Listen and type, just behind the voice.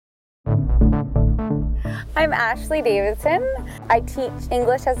I'm Ashlee Davidson. I teach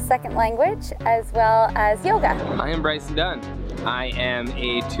English as a second language as well as yoga. I am Bryson Dunn. I am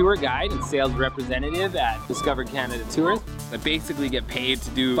a tour guide and sales representative at Discover Canada Tours. I basically get paid to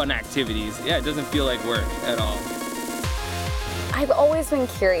do fun activities. Yeah, it doesn't feel like work at all. I've always been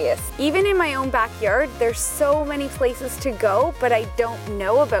curious. Even in my own backyard, there's so many places to go, but I don't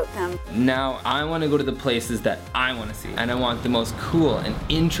know about them. Now, I want to go to the places that I want to see, and I want the most cool and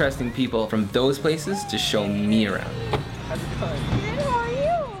interesting people from those places to show me around. How's it going? Good, how are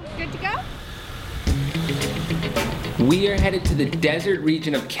you? Good to go? We are headed to the desert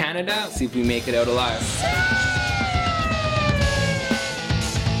region of Canada. See if we make it out alive.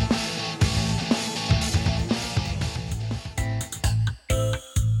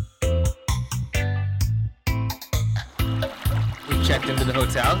 Checked into the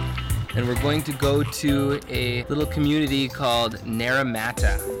hotel, and we're going to go to a little community called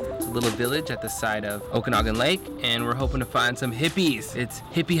Naramata. It's a little village at the side of Okanagan Lake, and we're hoping to find some hippies. It's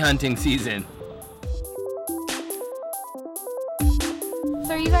hippie hunting season. So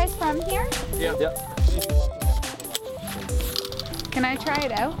are you guys from here? Yeah. Can I try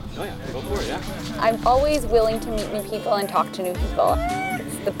it out? Oh yeah, go for it, yeah. I'm always willing to meet new people and talk to new people.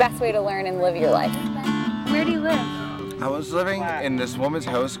 It's the best way to learn and live your life. Where do you live? I was living in this woman's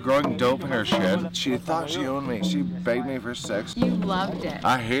house growing dope in her shed. She thought she owned me. She begged me for sex. You loved it.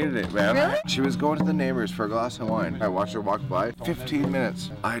 I hated it, man. Really? She was going to the neighbors for a glass of wine. I watched her walk by. 15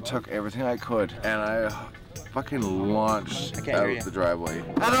 minutes. I took everything I could and I fucking launched out the driveway.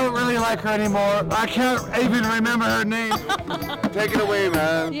 I don't really like her anymore. I can't even remember her name. Take it away,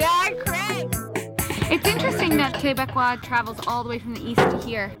 man. Yeah, great. It's interesting that Quebecois travels all the way from the east to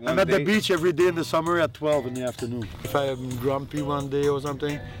here. I'm at the beach every day in the summer at 12 in the afternoon. If I'm grumpy one day or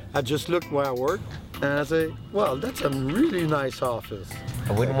something, I just look where I work and I say, well, that's a really nice office.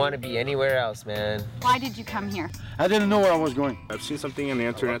 I wouldn't want to be anywhere else, man. Why did you come here? I didn't know where I was going. I've seen something on the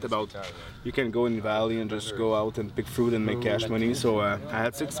internet about you can go in the valley and just go out and pick fruit and make cash money. So I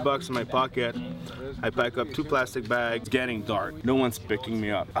had $6 in my pocket. I pack up 2 plastic bags. It's getting dark. No one's picking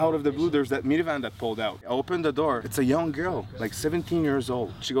me up. Out of the blue, there's that minivan that pulled out. I opened the door. It's a young girl, like 17 years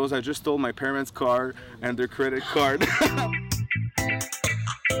old. She goes, I just stole my parents' car and their credit card.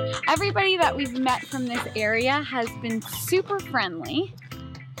 Everybody that we've met from this area has been super friendly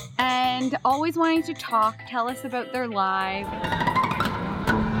and always wanting to talk, tell us about their lives.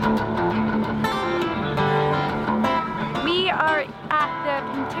 We are at the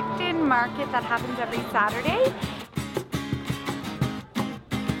Penticton market that happens every Saturday.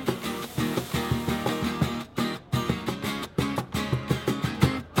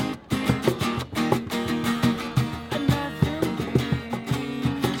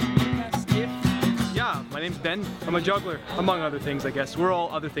 My name's Ben. I'm a juggler, among other things, I guess. We're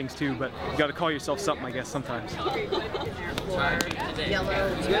all other things too, but you gotta call yourself something, I guess, sometimes. It's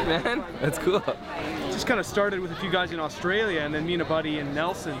good, man. That's cool. Just kind of started with a few guys in Australia, and then me and a buddy in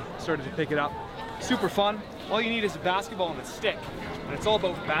Nelson started to pick it up. Super fun. All you need is a basketball and a stick, and it's all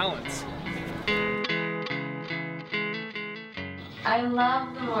about balance. I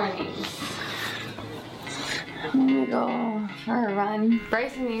love the mornings. I'm gonna go for a run.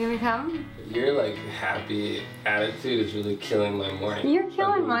 Bryson, you gonna come? Your like happy attitude is really killing my morning. You're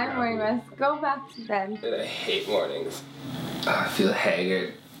killing my morning. Let's go back to bed. I hate mornings. I feel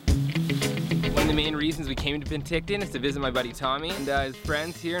haggard. One of the main reasons we came to Penticton is to visit my buddy Tommy and his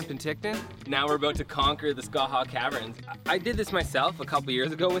friends here in Penticton. Now we're about to conquer the Skaha Caverns. I did this myself a couple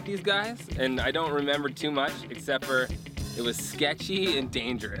years ago with these guys, and I don't remember too much except for it was sketchy and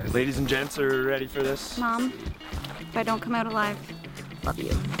dangerous. Ladies and gents are ready for this? Mom, if I don't come out alive, love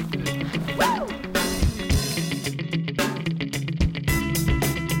you. Woo!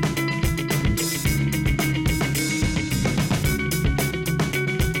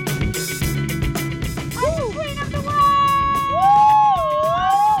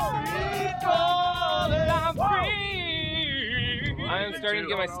 I am starting to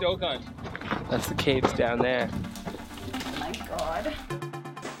get my stoke on. That's the caves down there. Oh my God.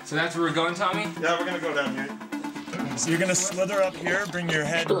 So that's where we're going, Tommy? Yeah, we're gonna go down here. So you're gonna slither up here, bring your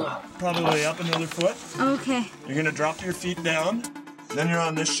head probably up another foot. Okay. You're gonna drop your feet down. Then you're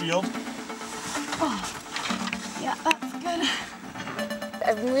on this shield. Oh, yeah, that's good.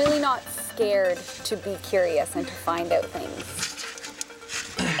 I'm really not scared to be curious and to find out things.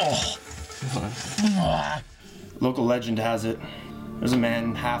 Oh. Local legend has it. There's a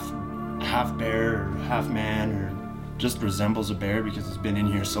man half bear or half man or just resembles a bear because he's been in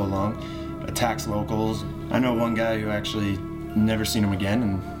here so long. Attacks locals. I know one guy who actually never seen him again,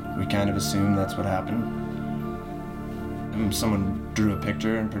 and we kind of assume that's what happened. Someone drew a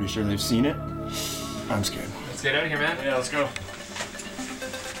picture. I'm pretty sure they've seen it. I'm scared. Let's get out of here, man. Yeah, let's go.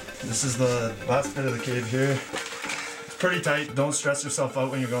 This is the last bit of the cave here. It's pretty tight. Don't stress yourself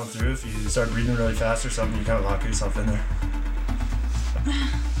out when you're going through. If you start breathing really fast or something, you kind of lock yourself in there.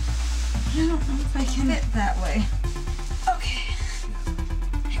 I don't know if I can fit that way. Okay.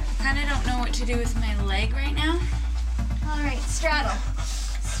 I kind of don't know what to do with my leg right now. All right, straddle.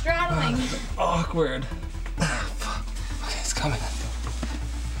 Straddling. Awkward. Okay, it's coming.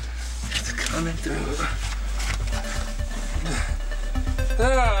 It's coming through.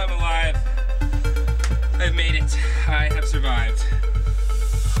 I'm alive. I've made it. I have survived.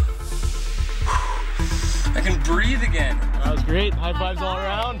 I can breathe again. That was great. High fives all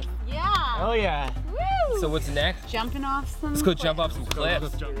around. Yeah. Oh yeah. Woo. So what's next? Jumping off some. Let's go jump off some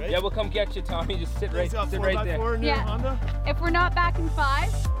cliffs. Yeah, we'll come get you, Tommy. Just sit right there. Yeah. If we're not back in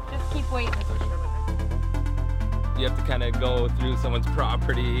 5, just keep waiting. You have to kind of go through someone's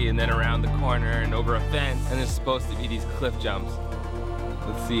property and then around the corner and over a fence. And there's supposed to be these cliff jumps.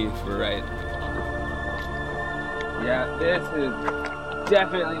 Let's see if we're right. Yeah, this is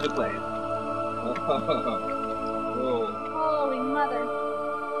definitely the place. Holy mother.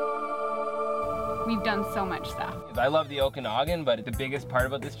 We've done so much stuff. I love the Okanagan, but the biggest part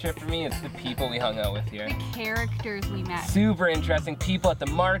about this trip for me is the people we hung out with here. The characters we met. Super interesting people at the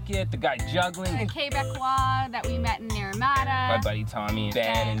market, the guy juggling. The Quebecois that we met in Naramata. My buddy Tommy,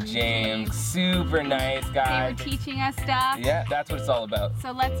 Ben and James. Super nice guys. They were teaching us stuff. Yeah, that's what it's all about.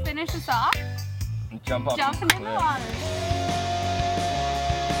 So let's finish this off. Jump off Jumping in the water.